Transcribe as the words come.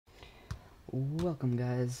Welcome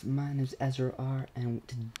guys, my name is Azrael R and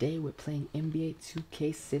today we're playing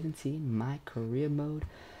NBA2K17 MyCAREER mode.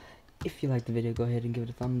 If you liked the video, go ahead and give it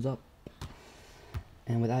a thumbs up.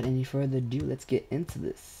 And without any further ado, let's get into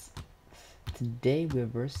this. Today we're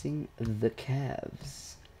versing the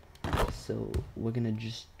Cavs. So we're gonna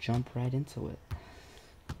just jump right into it.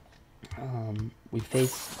 We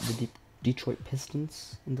faced the Detroit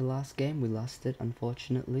Pistons in the last game. We lost it,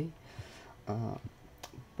 unfortunately.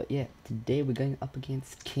 But yeah, today we're going up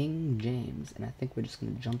against King James, and I think we're just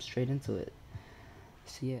gonna jump straight into it.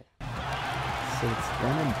 So yeah, so it's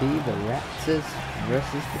gonna be the Raptors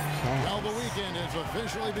versus the Cavs. Well, the weekend has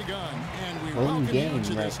officially begun, and we Home welcome game you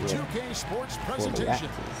to right this here 2K Sports presentation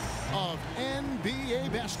of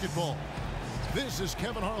NBA basketball. This is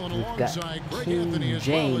Kevin Harlan We've got alongside Greg King Anthony as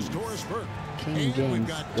James. well as Doris Burke. King And James we've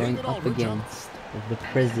got going David up Aldridge on. against the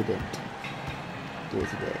President here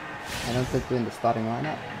today. I don't think we're in the starting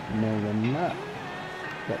lineup. No, we're not.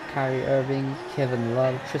 Got Kyrie Irving, Kevin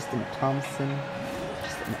Love, Tristan Thompson.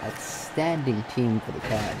 Just an outstanding team for the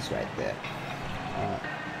Cavs right there.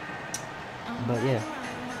 But yeah,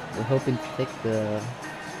 we're hoping to take the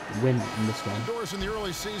win in this one. Doris, in the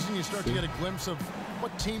early season, you start to get a glimpse of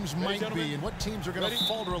what teams might be and what teams are going to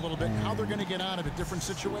falter a little bit, how they're going to get out of it. Different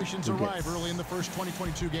situations arrive early in the first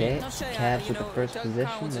 2022 game. Okay, Cavs with the first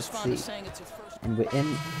possession. Let's see. And we're in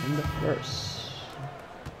the first.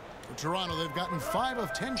 For Toronto, they've gotten 5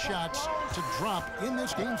 of 10 shots to drop in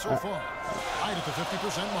this game so far. Right at the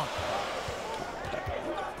 50% mark.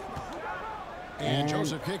 And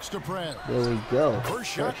Joseph kicks to PRES. There we go. First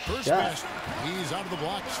shot, first best. He's out of the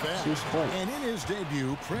blocks fast. 2 points. And in his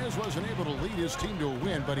debut, PRES wasn't able to lead his team to a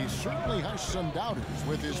win, but he certainly hushed some doubters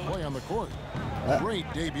with his play on the court.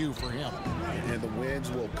 Great debut for him. And the wins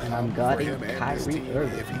will come I'm for guarding him and his Kyrie team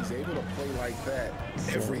Irving. if he's able to play like that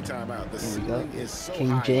every time out. The There we ceiling go. is so King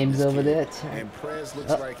high on James this over kid, there. and PRES looks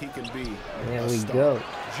like he can be There a we star. go.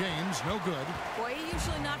 James, no good. Boy, he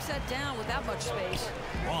usually knocks that down with that much space.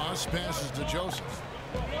 Ross passes to Joseph.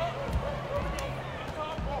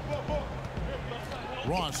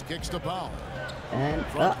 Ross kicks to Powell. And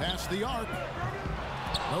Front past the arc.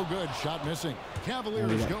 No good. Shot missing.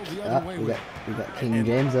 Cavaliers go the other way. We got King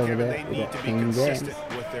James over Kevin, there. they We need got to be King James. consistent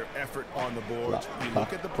with their effort on the boards. You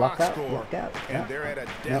look at the Block box out, score, block out. and they're at a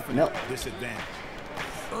definite disadvantage.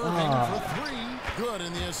 Irving for 3. Good,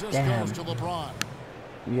 and the assist goes to LeBron.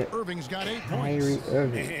 Irving's got 8 points. Kyrie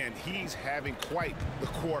Irving. And he's having quite the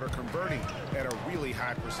quarter, converting at a really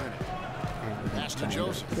high percentage. Pass to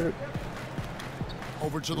Joseph.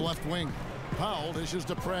 Over to the left wing. Powell dishes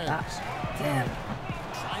to PRES. Damn.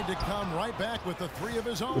 Tried to come right back with the 3 of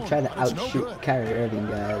his own. We're trying to but it's no outshoot good. Kyrie Irving,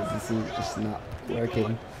 guys. This is just not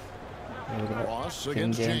working. There we go. Ross King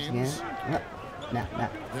against James James. again. Nah.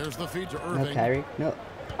 There's the feed to No, Irving. Kyrie. No.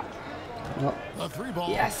 The 3 ball.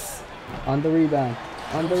 Yes. On the rebound.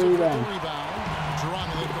 On the Joseph with rebound. the rebound.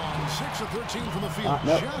 Toronto, they've gone 6 of 13 from the field.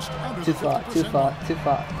 No. Just under Too the far. 50% Too far. mark. Too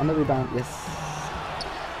far. On the rebound. Yes.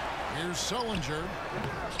 Here's Sullinger.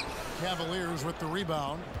 Cavaliers with the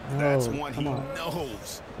rebound. That's Oh, one he come on.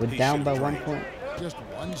 knows. We're he down should by be 1 trained. point. Just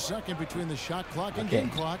 1 second between the shot clock and Okay. game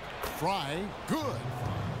clock. Fry, good.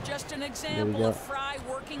 Just an go. example of Fry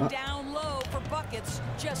working down low for buckets.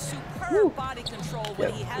 Just superb body control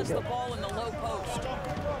when he has the ball in the low post.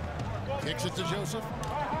 Kicks it to Joseph.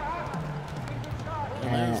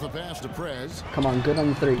 And there's the pass to PRES. Come on. Good on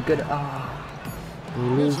the 3. Good. We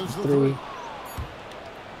lose the Misses the 3.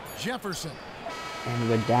 Jefferson. And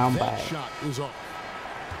we're down That by. shot is off.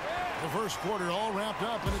 The first quarter all wrapped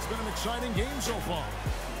up, and it's been an exciting game so far.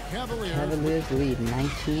 Cavaliers lead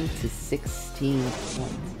 19 to 16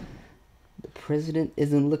 points. The President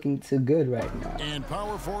isn't looking too good right now. And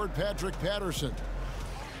power forward Patrick Patterson.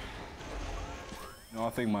 I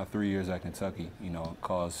think my 3 years at Kentucky,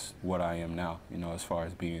 caused what I am now, as far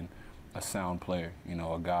as being a sound player,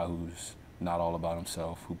 a guy who's not all about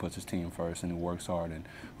himself, who puts his team first and who works hard and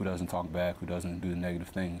who doesn't talk back, who doesn't do the negative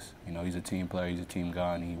things. He's a team player, he's a team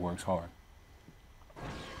guy, and he works hard.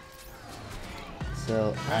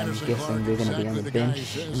 So I'm guessing we're going to be on the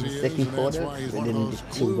bench in the second quarter. We didn't do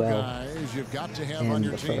too well in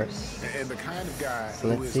the first. And the kind of guy So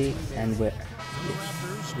let's see, and we're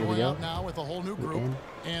Raptors here we going go. out now with a whole new group. in.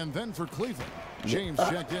 And then for Cleveland, James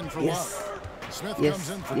checked in for Yes. Love. Smith Yes, comes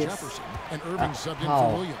in for yes. Jefferson, and Irving subbed in how?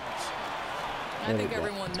 for Williams. I There we think go.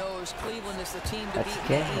 everyone knows Cleveland is the team to That's beat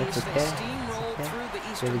okay, in the that's East. okay, They steamrolled okay. through the There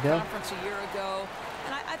we Eastern go. Conference a year ago.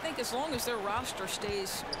 And I think as long as their roster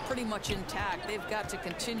stays pretty much intact, they've got to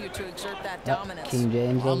continue to exert that dominance. King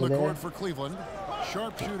James On over the there. court for Cleveland,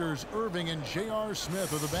 Sharpshooters Irving and J.R.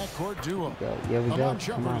 Smith are the backcourt duo. Here we go.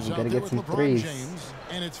 Come on, we gotta get some threes. James,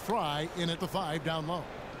 and it's Fry in at the 5 down low.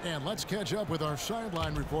 And let's catch up with our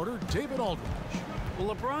sideline reporter, David Aldridge.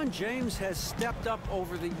 Well, LeBron James has stepped up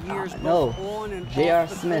over the years, no. both on and J.R. off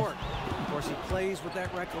the Smith. court. Of course, he plays with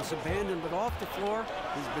that reckless abandon, but off the floor,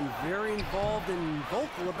 he's been very involved and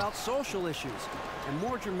vocal about social issues. And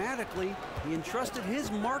more dramatically, he entrusted his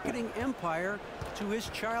marketing empire to his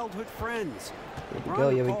childhood friends.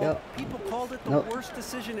 Here we go. People called it the worst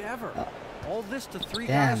decision ever. All this to 3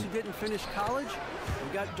 guys who didn't finish college.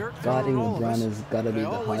 We got dirt Guarding all of us. LeBron has got to be the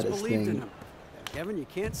always hardest believed in thing. him. Kevin, you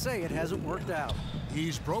can't say it hasn't worked out.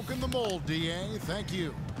 He's broken the mold, D.A. Thank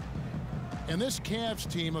you. And this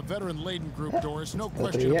Cavs team, a veteran-laden group, Doris, no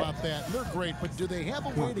question about that. They're great, but do they have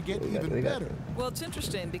a way to get even better? Well, it's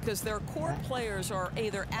interesting because their core players are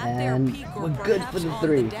either at their peak or good perhaps for the on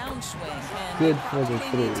three. the downswing. And Good they for the probably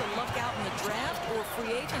three. need to look out in the draft or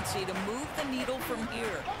free agency to move the needle from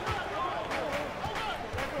here.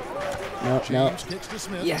 James kicks to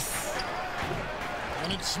Smith. Yes.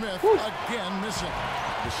 And it's Smith again missing.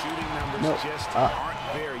 The shooting numbers just aren't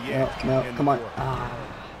there yet. No, come on.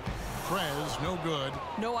 PRES, no good.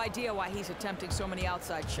 No idea why he's attempting so many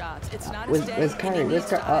outside shots. It's not Where's his day. Kyrie? And he Where's needs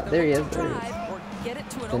to Kyrie? either There he look is. to There he is. drive or get it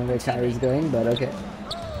to an Don't know open where Kyrie's teammate. going, but okay.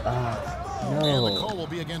 And the call No. will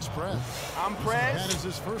be against PRES. I'm PRES. That is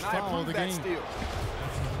his first foul of the game. Steal.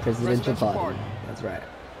 Presidential Presidential party. That's right.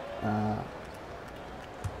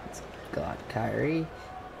 It's got Kyrie.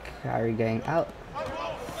 Kyrie going out.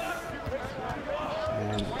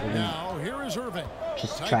 And we're gonna Now, here is Irving.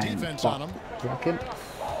 just Tight try and defense on him. block him.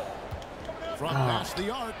 Front past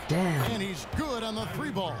the arc. Damn. And he's good on the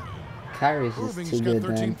 3 ball. Kyrie's just Irving's too got good,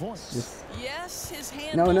 13 man. points. Just, Yes, his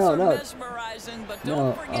handles are mesmerizing, but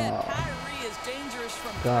don't forget, Kyrie is dangerous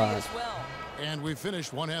from 3 as well. And we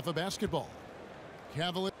finished one half of basketball.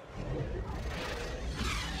 Cavaliers.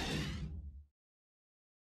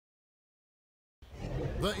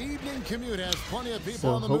 The evening commute has plenty of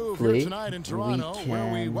people on the move here tonight in Toronto,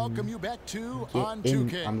 where we welcome you back to On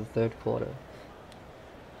 2K. On the third quarter.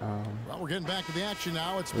 Well, we're getting back to the action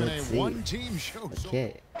now. It's been a one-team show.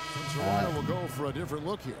 Okay. So Toronto will go for a different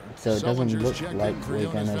look here. So it doesn't look checked like in, we're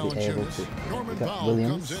going to Creonis be able Valanciunas. to. Norman Got Powell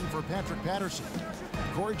Williams. comes in for Patrick Patterson.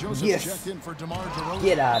 Corey Joseph checked in for DeMar DeRozan.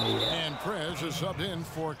 Get out of here. And PRES is subbed in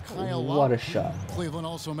for Kyle Lowry. What a shot. Cleveland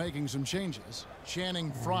also making some changes.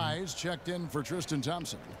 Channing Fries checked in for Tristan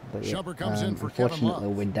Thompson. But yeah, Shumpert comes in for Kevin Love. unfortunately,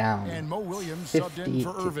 we're down. And Mo Williams subbed in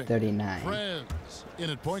for Irving. 50-39. PRES in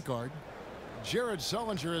at point guard. Jared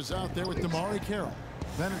Sullinger is out there with Damari Carroll.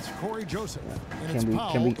 Then it's Corey Joseph. And it's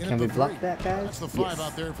Powell Can we block that, guys? That's the 5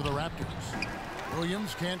 out there for the Raptors.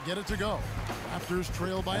 Williams can't get it to go. Raptors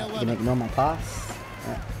trail by 11. Can ignore my pass.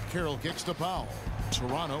 Carroll kicks to Powell.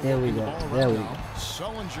 Toronto There we working the go. ball There around we now. go.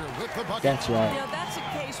 Sullinger with the bucket. That's right. Yeah, that's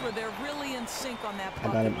a case where they're really in sync on that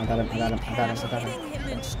bucket. I got him, I got him, I got him, I got him, I got him. Hitting him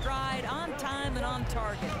in stride, on time and on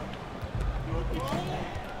target.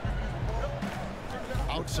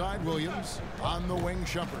 Outside Williams. On the wing,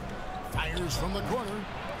 Shumpert. Fires from the corner.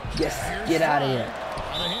 Yes, Fires get out of Fry. here.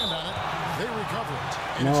 Got a hand on it. They recover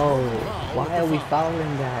it. And No, it's Norman Powell why with are the we foul.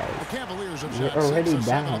 fouling, The guys? Cavaliers have We're shot 6 already of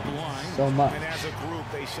 7 down at the line. so much. And as a group,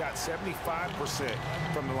 they shot 75%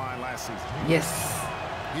 from the line last season. Yes,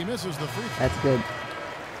 He misses the free throw. that's good.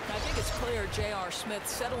 I think it's clear J.R. Smith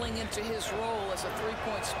settling into his role as a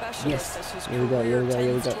three-point specialist Yes. as his Here we go, career here we go, here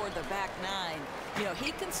we tends go. toward the back 9. You know,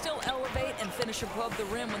 he can still elevate and finish above the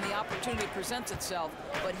rim when the opportunity presents itself,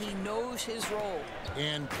 but he knows his role.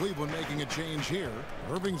 And Cleveland making a change here.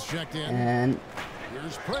 Irving's checked in. And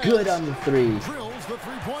Here's PRES. good on the 3. Drills the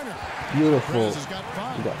three-pointer. Beautiful. PRES has got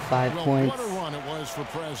 5. We got 5 well, points. What a run it was for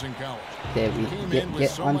PRES in college. Okay, we Came in with get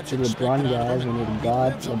so onto much LeBron, expected out of guys. him. We need to He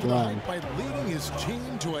guard lives up to the LeBron. hype by leading his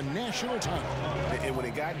team to a national title. And when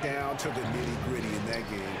it got down to the nitty-gritty in that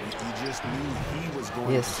game, you just knew he was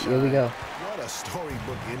going Yes, to here we shine. go. What a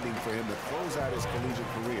storybook ending for him to close out his collegiate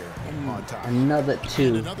career on top. Another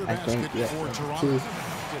 2, another I think. basket Yeah, for Toronto. 2.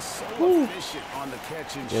 Just so Woo. efficient on the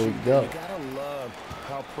catch and There we shoot. go. You gotta love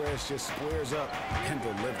how PRES just squares up and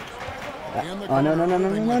delivers. In the Oh, no, no, no, no,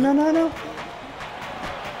 corner, no, no, no, no.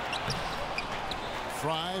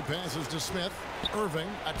 Fry passes to Smith. Irving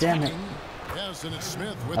Damn it. attacking. Yes, and it's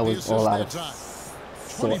Smith with I the was assist all out that of time.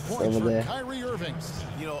 20 sauce points over for there. Kyrie Irving.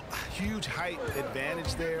 You know, huge height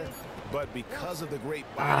advantage there, but because of the great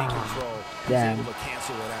body control, damn. he's able to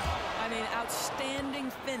cancel it out. I mean,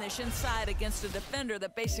 outstanding finish inside against a defender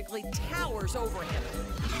that basically towers over him.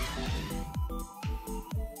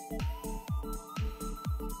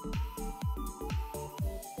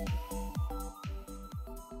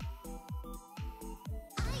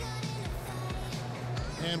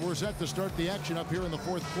 And we're set to start the action up here in the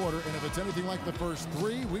fourth quarter. And if it's anything like the first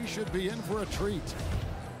three, we should be in for a treat.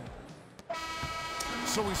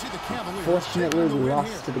 So we see the Cavaliers. Fortunately, we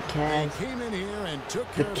lost to the Cavs. Came in here and took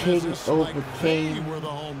The care of King business overcame like they were the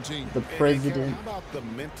home team. the president. How about the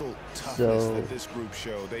mental toughness So that this group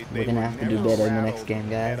showed? we're gonna have to do better in the next game,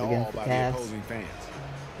 guys, against the Cavs.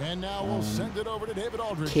 And now we'll send it over to David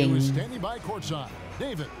Aldridge, King. who is standing by courtside.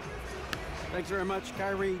 David. Thanks very much,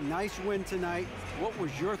 Kyrie. Nice win tonight. What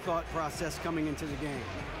was your thought process coming into the game?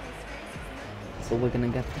 So we're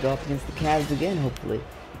gonna have to go up against the Cavs again, hopefully,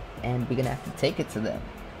 and we're gonna have to take it to them.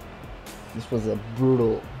 This was a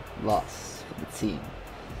brutal loss for the team,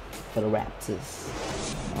 for the Raptors.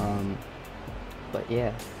 But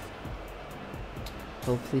yeah,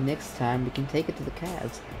 hopefully next time we can take it to the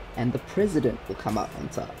Cavs, and the president will come out on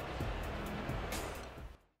top.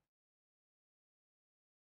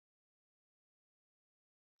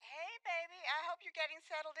 Hey, baby, I hope you're getting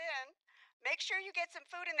settled in. Make sure you get some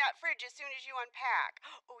food in that fridge as soon as you unpack.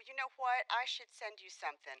 Oh, you know what? I should send you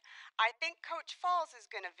something. I think Coach Falls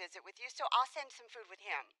is going to visit with you, so I'll send some food with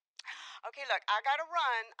him. Okay, look, I got to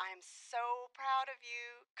run. I'm so proud of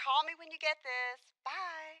you. Call me when you get this.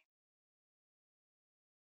 Bye.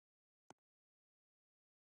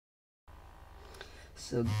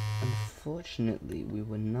 So unfortunately, we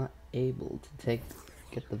were not able to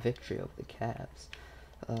get the victory over the Cavs.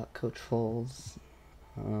 Coach Falls,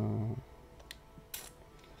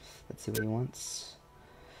 let's see what he wants.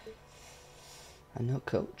 I know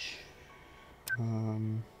Coach.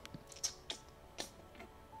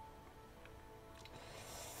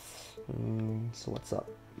 So what's up?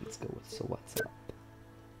 Let's go with so what's up.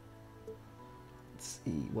 Let's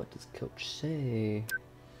see, what does Coach say?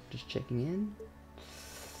 Just checking in.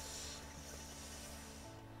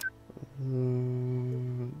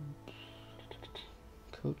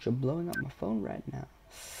 Coach, you're blowing up my phone right now.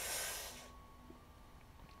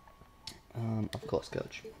 Of course,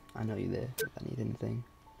 Coach. I know you're there if I need anything.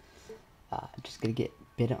 Just gonna get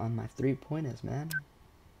better on my 3-pointers, man.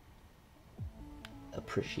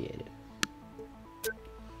 Appreciate it.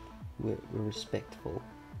 We're respectful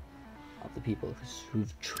of the people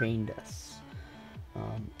who've trained us.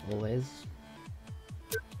 Always.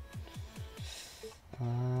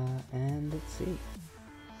 And let's see.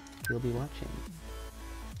 You'll be watching.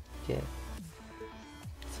 Okay.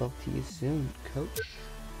 Talk to you soon, Coach.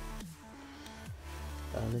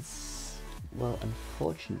 Well,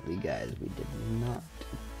 unfortunately, guys, we did not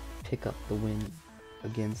pick up the win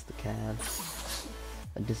against the Cavs.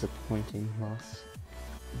 A disappointing loss.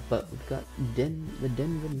 But we've got the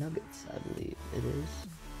Denver Nuggets, I believe it is,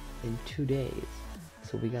 in 2 days.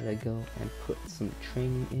 So we gotta go and put some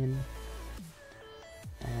training in.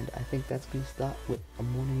 And I think that's gonna start with a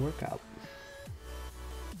morning workout.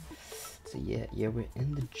 So yeah, we're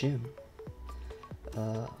in the gym.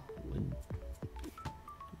 Let's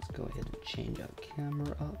go ahead and change our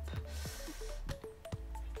camera up.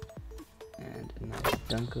 And a nice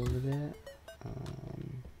dunk over there.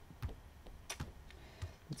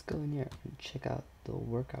 Let's go in here and check out the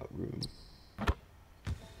workout room.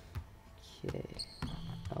 Okay.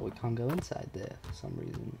 Oh, we can't go inside there for some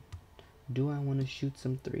reason. Do I want to shoot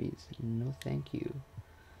some threes? No, thank you.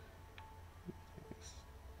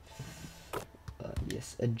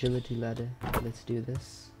 Yes, agility ladder. Let's do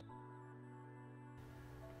this.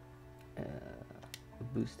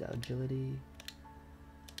 Boost our agility.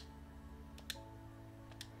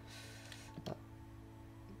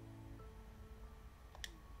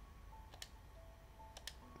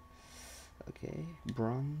 Okay,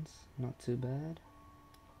 bronze, not too bad.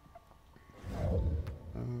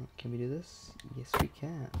 Can we do this? Yes, we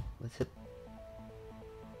can. Let's hit.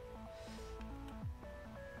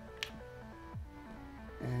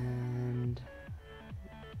 And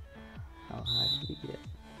how high did we get?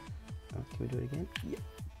 Oh, can we do it again? Yeah.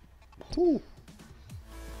 Woo!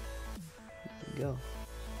 There we go.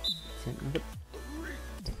 Attempt.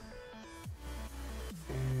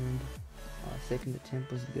 And our second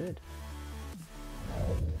attempt was good.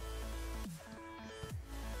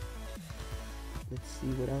 Let's see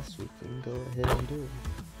what else we can go ahead and do.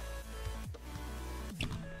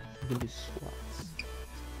 We can do squats.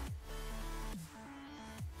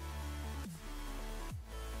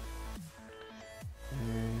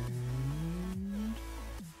 And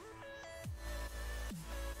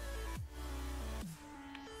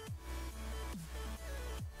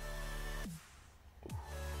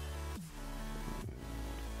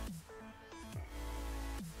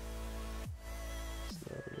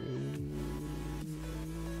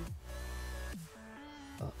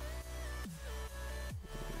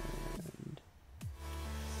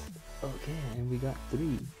Okay, and we got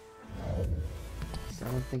 3. So I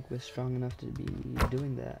don't think we're strong enough to be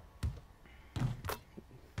doing that.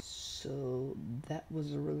 So that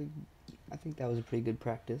was I think that was a pretty good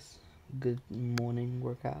practice. Good morning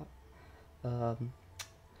workout.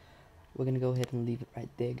 We're gonna go ahead and leave it right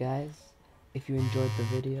there, guys. If you enjoyed the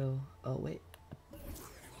video,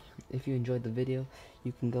 if you enjoyed the video,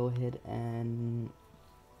 you can go ahead and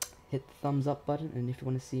hit the thumbs up button, and if you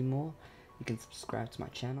want to see more, you can subscribe to my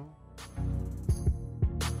channel.